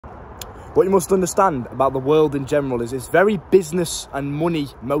What you must understand about the world in general is it's very business and money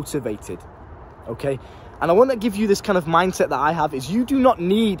motivated, okay? And I want to give you this kind of mindset that I have, is you do not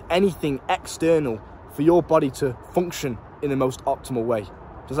need anything external for your body to function in the most optimal way.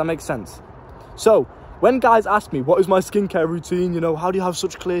 Does that make sense? So when guys ask me, what is my skincare routine? You know, how do you have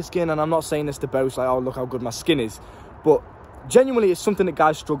such clear skin? And I'm not saying this to boast, like, oh, look how good my skin is. But genuinely, it's something that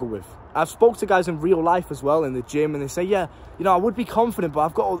guys struggle with. I've spoke to guys in real life as well, in the gym, and they say, yeah, you know, I would be confident, but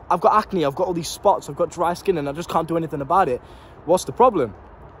I've got acne, I've got all these spots, I've got dry skin, and I just can't do anything about it. What's the problem?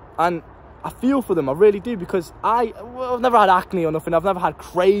 And I feel for them, I really do, because I've never had acne or nothing. I've never had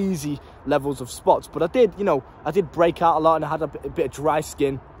crazy levels of spots, but I did, you know, I did break out a lot, and I had a bit of dry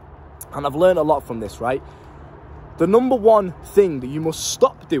skin, and I've learned a lot from this, right? The number one thing that you must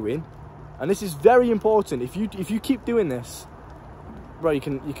stop doing, and this is very important, if you keep doing this, bro,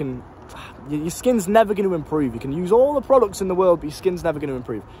 your skin's never going to improve. You can use all the products in the world, but your skin's never going to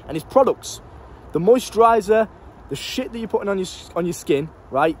improve. And it's products, the moisturizer, the shit that you're putting on your skin,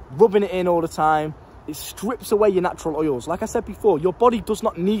 right? Rubbing it in all the time, it strips away your natural oils. Like I said before, your body does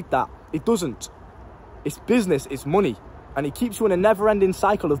not need that. It doesn't. It's business, it's money. And it keeps you in a never-ending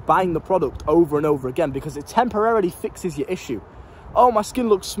cycle of buying the product over and over again, because it temporarily fixes your issue. Oh, my skin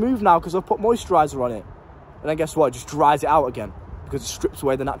looks smooth now because I've put moisturizer on it. And then guess what? It just dries it out again, because it strips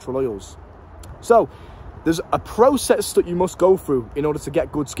away the natural oils. So there's a process that you must go through in order to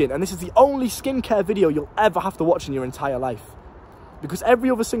get good skin. And this is the only skincare video you'll ever have to watch in your entire life. Because every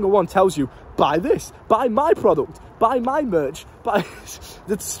other single one tells you, buy this, buy my product, buy my merch, buy...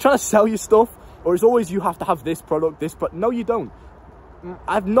 It's trying to sell you stuff. Or it's always, you have to have this product, this, but no, you don't.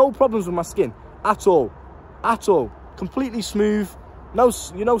 I have no problems with my skin at all. At all. Completely smooth. No,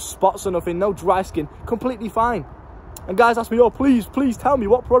 you know, spots or nothing, no dry skin. Completely fine. And guys ask me, oh, please tell me,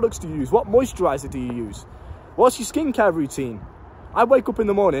 what products do you use? What moisturizer do you use? What's your skincare routine? I wake up in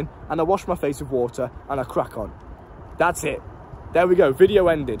the morning and I wash my face with water and I crack on. That's it. There we go, video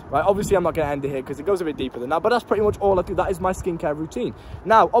ended. Right, obviously I'm not going to end it here because it goes a bit deeper than that, but that's pretty much all I do. That is my skincare routine.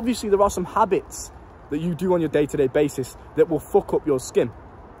 Now, obviously there are some habits that you do on your day-to-day basis that will fuck up your skin.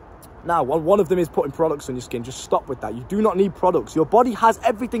 Now, one of them is putting products on your skin. Just stop with that. You do not need products. Your body has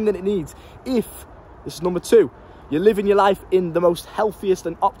everything that it needs. If, this is number 2, you're living your life in the most healthiest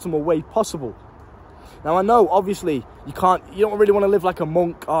and optimal way possible. Now, I know, obviously, you don't really want to live like a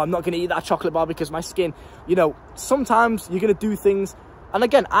monk. Oh, I'm not going to eat that chocolate bar because my skin, you know, sometimes you're going to do things. And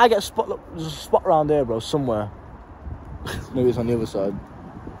again, I get a spot, look, there's a spot around here, bro, somewhere. Maybe it's on the other side.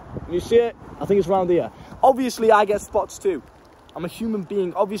 Can you see it? I think it's around here. Obviously, I get spots too. I'm a human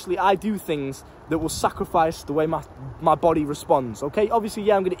being. Obviously, I do things that will sacrifice the way my body responds, okay? Obviously,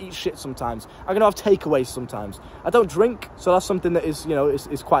 yeah, I'm going to eat shit sometimes. I'm going to have takeaways sometimes. I don't drink, so that's something that is, you know,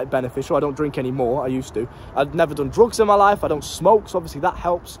 is quite beneficial. I don't drink anymore. I used to. I've never done drugs in my life. I don't smoke, so obviously that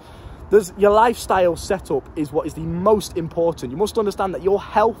helps. Your lifestyle setup is what is the most important. You must understand that your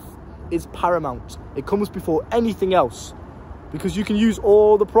health is paramount. It comes before anything else, because you can use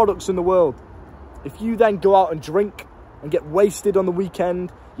all the products in the world. If you then go out and drink and get wasted on the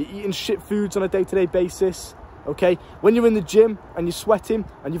weekend, you're eating shit foods on a day-to-day basis, okay? When you're in the gym and you're sweating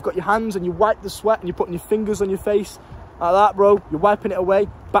and you've got your hands and you wipe the sweat and you're putting your fingers on your face, like that, bro, you're wiping it away.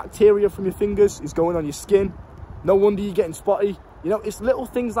 Bacteria from your fingers is going on your skin. No wonder you're getting spotty. You know, it's little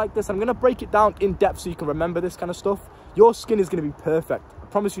things like this. I'm going to break it down in depth so you can remember this kind of stuff. Your skin is going to be perfect. I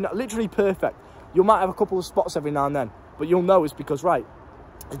promise you, literally perfect. You might have a couple of spots every now and then, but you'll know it's because, right,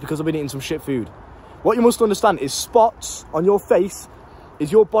 it's because I've been eating some shit food. What you must understand is spots on your face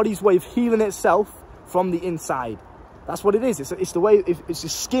is your body's way of healing itself from the inside. That's what it is. It's the way, it's your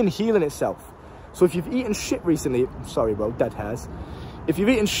skin healing itself. So if you've eaten shit recently, sorry bro, dead hairs. If you've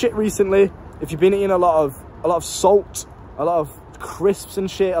eaten shit recently, if you've been eating a lot of salt, a lot of crisps and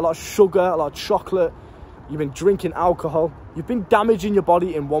shit, a lot of sugar, a lot of chocolate, you've been drinking alcohol, you've been damaging your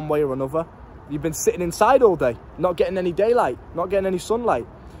body in one way or another. You've been sitting inside all day, not getting any daylight, not getting any sunlight.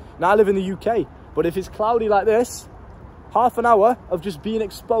 Now I live in the UK. But if it's cloudy like this, half an hour of just being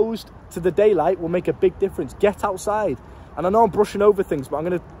exposed to the daylight will make a big difference. Get outside. And I know I'm brushing over things, but I'm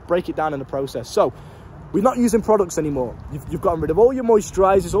going to break it down in the process. So, we're not using products anymore. You've gotten rid of all your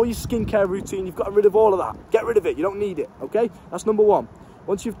moisturizers, all your skincare routine. You've gotten rid of all of that. Get rid of it. You don't need it, okay? That's number 1.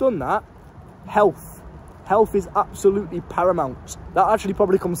 Once you've done that, health. Health is absolutely paramount. That actually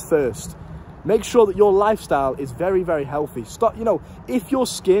probably comes first. Make sure that your lifestyle is very, very healthy. Stop, you know, if your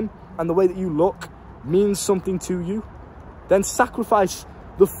skin and the way that you look means something to you, then sacrifice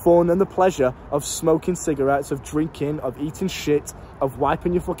the fun and the pleasure of smoking cigarettes, of drinking, of eating shit, of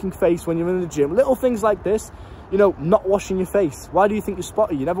wiping your fucking face when you're in the gym. Little things like this, you know, not washing your face. Why do you think you're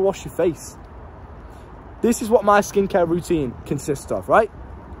spotty? You never wash your face. This is what my skincare routine consists of, right?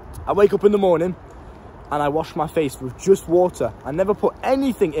 I wake up in the morning and I wash my face with just water. I never put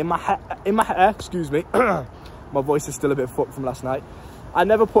anything in my hair, excuse me. My voice is still a bit fucked from last night. I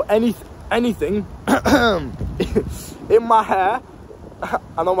never put anything in my hair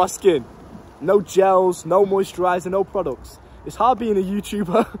and on my skin. No gels, no moisturizer, no products. It's hard being a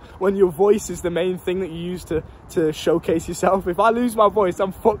YouTuber when your voice is the main thing that you use to showcase yourself. If I lose my voice,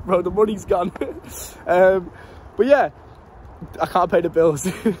 I'm fucked, bro. The money's gone. But yeah, I can't pay the bills.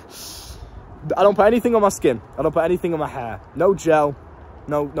 I don't put anything on my skin. I don't put anything on my hair. No gel,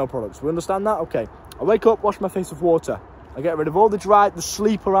 no products. We understand that? Okay. I wake up, wash my face with water. I get rid of all the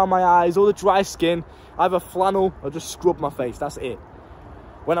sleep around my eyes, all the dry skin. I have a flannel, I just scrub my face, that's it.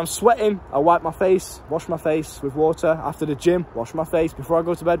 When I'm sweating, I wipe my face, wash my face with water. After the gym, wash my face. Before I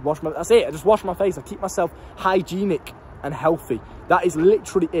go to bed, that's it. I just wash my face. I keep myself hygienic and healthy. That is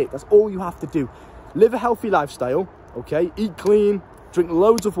literally it. That's all you have to do. Live a healthy lifestyle, okay? Eat clean, drink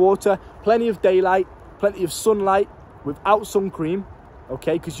loads of water, plenty of daylight, plenty of sunlight without sun cream,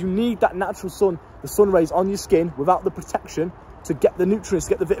 okay? Because you need that natural sun, the sun rays on your skin without the protection to get the nutrients, to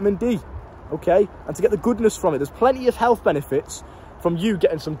get the vitamin D, okay? And to get the goodness from it. There's plenty of health benefits from you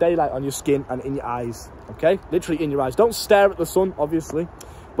getting some daylight on your skin and in your eyes, okay? Literally in your eyes. Don't stare at the sun, obviously,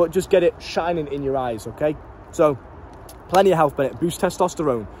 but just get it shining in your eyes, okay? So, plenty of health benefits. Boost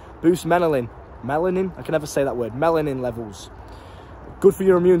testosterone, boost melanin, I can never say that word, melanin levels. Good for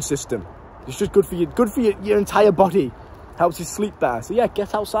your immune system. It's just good for your entire body. Helps you sleep better. So yeah,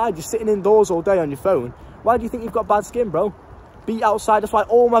 get outside. You're sitting indoors all day on your phone. Why do you think you've got bad skin, bro? Be outside. That's why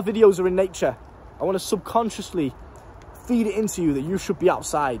all my videos are in nature. I want to subconsciously feed it into you that you should be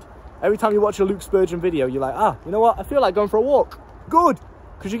outside. Every time you watch a Luke Spurgeon video, you're like, ah, you know what? I feel like going for a walk. Good.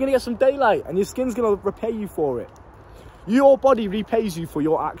 Because you're going to get some daylight and your skin's going to repay you for it. Your body repays you for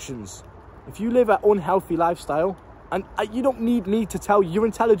your actions. If you live an unhealthy lifestyle, and you don't need me to tell you, you're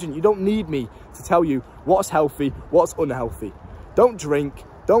intelligent, you don't need me to tell you what's healthy, what's unhealthy. Don't drink,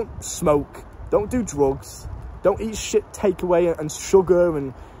 don't smoke, don't do drugs, don't eat shit takeaway and sugar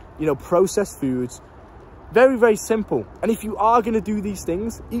and, you know, processed foods. Very, very simple. And if you are going to do these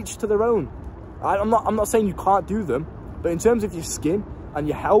things, each to their own. I'm not saying you can't do them, but in terms of your skin and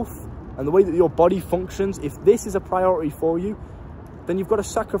your health and the way that your body functions, if this is a priority for you, then you've got to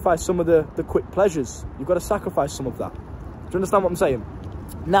sacrifice some of the quick pleasures. You've got to sacrifice some of that. Do you understand what I'm saying?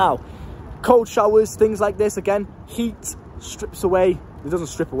 Now, cold showers, things like this, again, heat strips away. It doesn't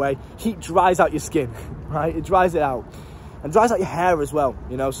strip away. Heat dries out your skin, right? It dries it out. And dries out your hair as well,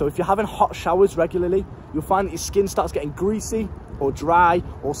 you know? So if you're having hot showers regularly, you'll find that your skin starts getting greasy or dry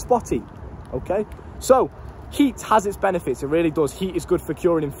or spotty, okay? So, heat has its benefits, it really does. Heat is good for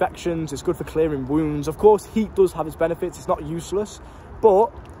curing infections, it's good for clearing wounds. Of course, heat does have its benefits, it's not useless.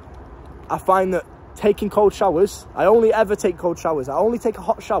 But I find that taking cold showers, I only ever take cold showers. I only take a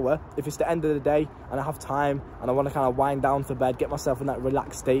hot shower if it's the end of the day and I have time and I want to kind of wind down to bed, get myself in that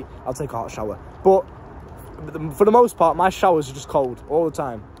relaxed state, I'll take a hot shower. But for the most part, my showers are just cold all the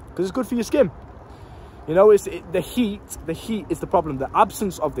time because it's good for your skin. You know, the heat is the problem. The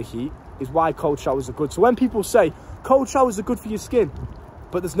absence of the heat is why cold showers are good. So when people say cold showers are good for your skin,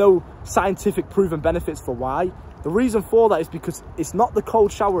 but there's no scientific proven benefits for why, the reason for that is because it's not the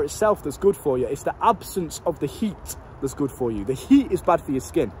cold shower itself that's good for you. It's the absence of the heat that's good for you. The heat is bad for your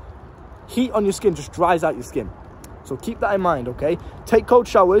skin. Heat on your skin just dries out your skin. So keep that in mind, okay? Take cold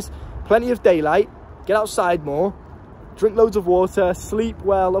showers, plenty of daylight, get outside more, drink loads of water, sleep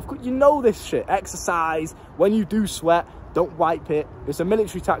well. Of course, you know this shit. Exercise. When you do sweat, don't wipe it. It's a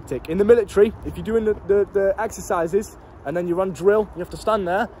military tactic. In the military, if you're doing the exercises and then you're on drill, you have to stand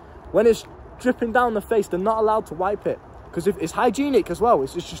there. When it's dripping down the face, they're not allowed to wipe it because if it's hygienic as well.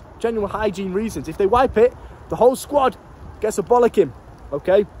 It's just genuine hygiene reasons. If they wipe it, the whole squad gets a bollocking,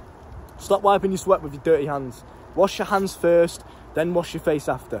 okay? Stop wiping your sweat with your dirty hands. Wash your hands first, then wash your face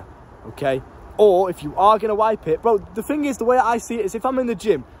after, okay? Or if you are going to wipe it, bro, the thing is, the way I see it is if I'm in the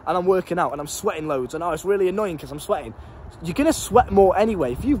gym and I'm working out and I'm sweating loads and it's really annoying because I'm sweating, you're going to sweat more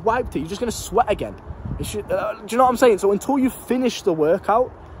anyway. If you've wiped it, you're just going to sweat again. Do you know what I'm saying? So until you finish the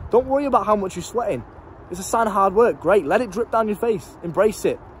workout, don't worry about how much you're sweating. It's a sign of hard work. Great. Let it drip down your face. Embrace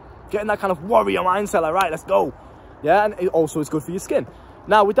it. Get in that kind of warrior mindset. Like, right, let's go. Yeah, and also it's good for your skin.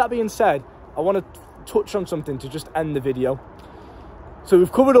 Now, with that being said, I want to touch on something to just end the video. So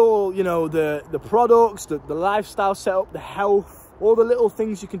we've covered all, you know, the products, the lifestyle setup, the health, all the little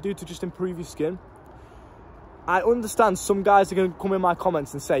things you can do to just improve your skin. I understand some guys are going to come in my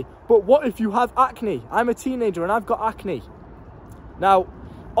comments and say, but what if you have acne? I'm a teenager and I've got acne. Now,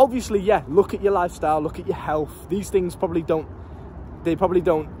 obviously, yeah, look at your lifestyle, look at your health. These things probably don't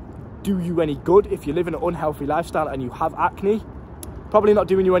do you any good if you live in an unhealthy lifestyle and you have acne. Probably not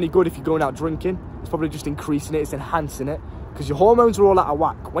doing you any good if you're going out drinking. It's probably just increasing it, it's enhancing it, because your hormones are all out of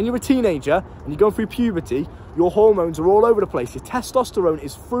whack. When you're a teenager and you're going through puberty, your hormones are all over the place. Your testosterone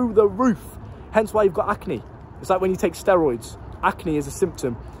is through the roof, hence why you've got acne. It's like when you take steroids. Acne is a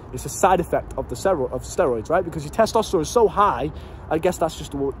symptom, it's a side effect of the steroids, right? Because your testosterone is so high, I guess that's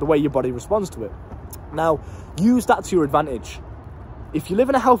just the way your body responds to it. Now, use that to your advantage. If you're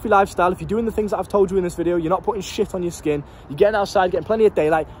living a healthy lifestyle, if you're doing the things that I've told you in this video, you're not putting shit on your skin, you're getting outside, getting plenty of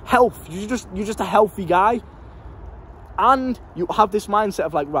daylight, health, you're just a healthy guy, and you have this mindset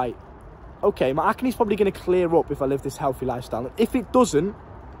of like, right, okay, my acne's probably going to clear up if I live this healthy lifestyle. And if it doesn't,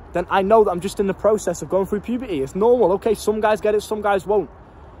 then I know that I'm just in the process of going through puberty. It's normal. Okay, some guys get it, some guys won't.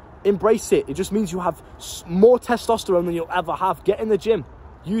 Embrace it. It just means you have more testosterone than you'll ever have. Get in the gym.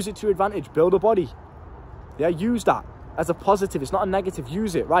 Use it to your advantage. Build a body. Yeah, use that as a positive. It's not a negative.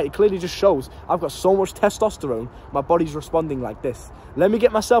 Use it, right? It clearly just shows I've got so much testosterone, my body's responding like this. Let me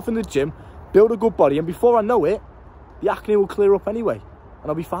get myself in the gym, build a good body, and before I know it, the acne will clear up anyway, and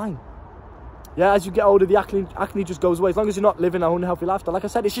I'll be fine. Yeah, as you get older, the acne just goes away. As long as you're not living an unhealthy lifestyle. Like I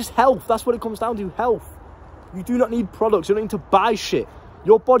said, it's just health. That's what it comes down to, health. You do not need products. You don't need to buy shit.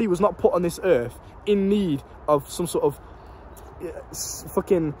 Your body was not put on this earth in need of some sort of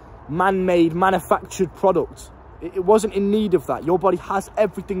fucking man-made, manufactured product. It wasn't in need of that. Your body has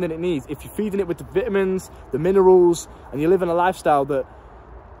everything that it needs. If you're feeding it with the vitamins, the minerals, and you're living a lifestyle that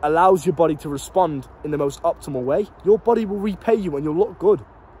allows your body to respond in the most optimal way, your body will repay you and you'll look good.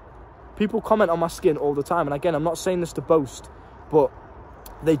 People comment on my skin all the time, and again, I'm not saying this to boast, but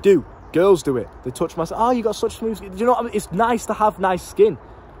they do. Girls do it. They touch my skin. Oh, you got such smooth skin. Do you know what I mean? It's nice to have nice skin.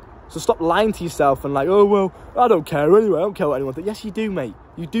 So stop lying to yourself and like, oh, well, I don't care anyway. I don't care what anyone thinks. Yes, you do, mate.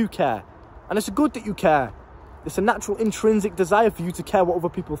 You do care. And it's good that you care. It's a natural intrinsic desire for you to care what other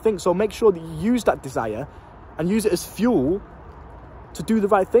people think. So make sure that you use that desire and use it as fuel to do the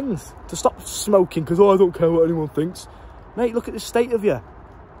right things. To stop smoking because, oh, I don't care what anyone thinks. Mate, look at the state of you.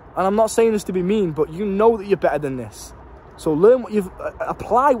 And I'm not saying this to be mean, but you know that you're better than this. So learn what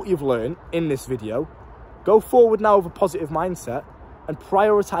apply what you've learned in this video. Go forward now with a positive mindset and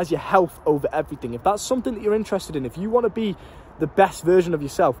prioritize your health over everything. If that's something that you're interested in, if you want to be the best version of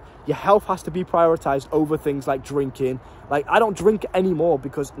yourself, your health has to be prioritized over things like drinking. Like, I don't drink anymore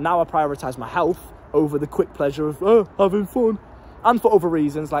because now I prioritize my health over the quick pleasure of having fun. And for other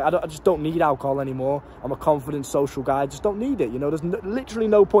reasons, like I just don't need alcohol anymore. I'm a confident social guy. I just don't need it. You know, there's literally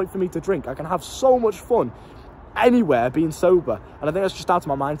no point for me to drink. I can have so much fun anywhere being sober. And I think that's just down to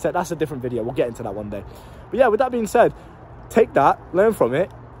my mindset. That's a different video. We'll get into that one day. But yeah, with that being said, take that, learn from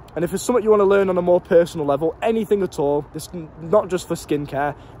it. And if it's something you want to learn on a more personal level, anything at all, this not just for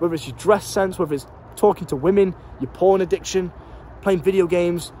skincare, whether it's your dress sense, whether it's talking to women, your porn addiction, playing video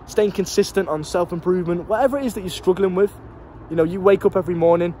games, staying consistent on self-improvement, whatever it is that you're struggling with. You know, you wake up every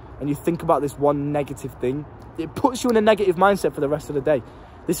morning and you think about this one negative thing. It puts you in a negative mindset for the rest of the day.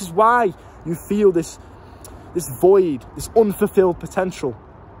 This is why you feel this void, this unfulfilled potential,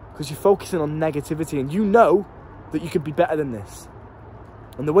 because you're focusing on negativity and you know that you could be better than this.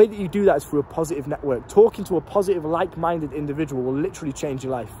 And the way that you do that is through a positive network. Talking to a positive, like-minded individual will literally change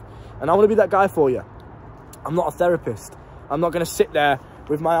your life. And I want to be that guy for you. I'm not a therapist. I'm not going to sit there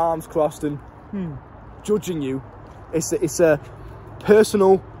with my arms crossed and judging you. It's a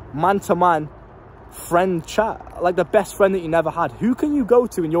personal, man-to-man friend chat, like the best friend that you never had. Who can you go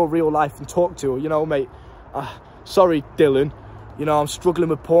to in your real life and talk to? You know, mate, sorry, Dylan, you know, I'm struggling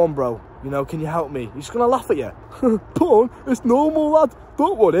with porn, bro. You know, can you help me? He's just going to laugh at you. Porn? It's normal, lad.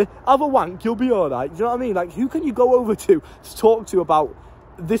 Don't worry. Have a wank. You'll be all right. You know what I mean? Like, who can you go over to talk to about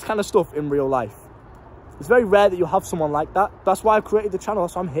this kind of stuff in real life? It's very rare that you'll have someone like that. That's why I created the channel.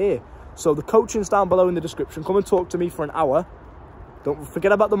 That's why I'm here. So the coaching's down below in the description. Come and talk to me for an hour. Don't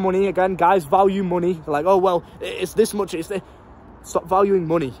forget about the money. Again, guys value money. They're like, oh, well, it's this much. Stop valuing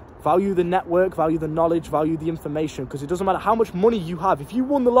money. Value the network, value the knowledge, value the information, because it doesn't matter how much money you have. If you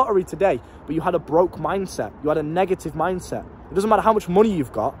won the lottery today, but you had a broke mindset, you had a negative mindset, it doesn't matter how much money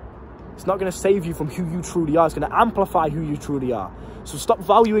you've got. It's not going to save you from who you truly are. It's going to amplify who you truly are. So stop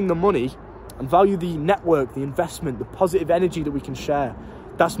valuing the money and value the network, the investment, the positive energy that we can share.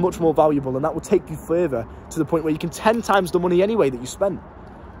 That's much more valuable, and that will take you further to the point where you can 10 times the money anyway that you spent.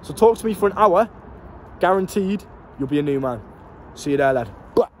 So talk to me for an hour, guaranteed you'll be a new man. See you there, lad.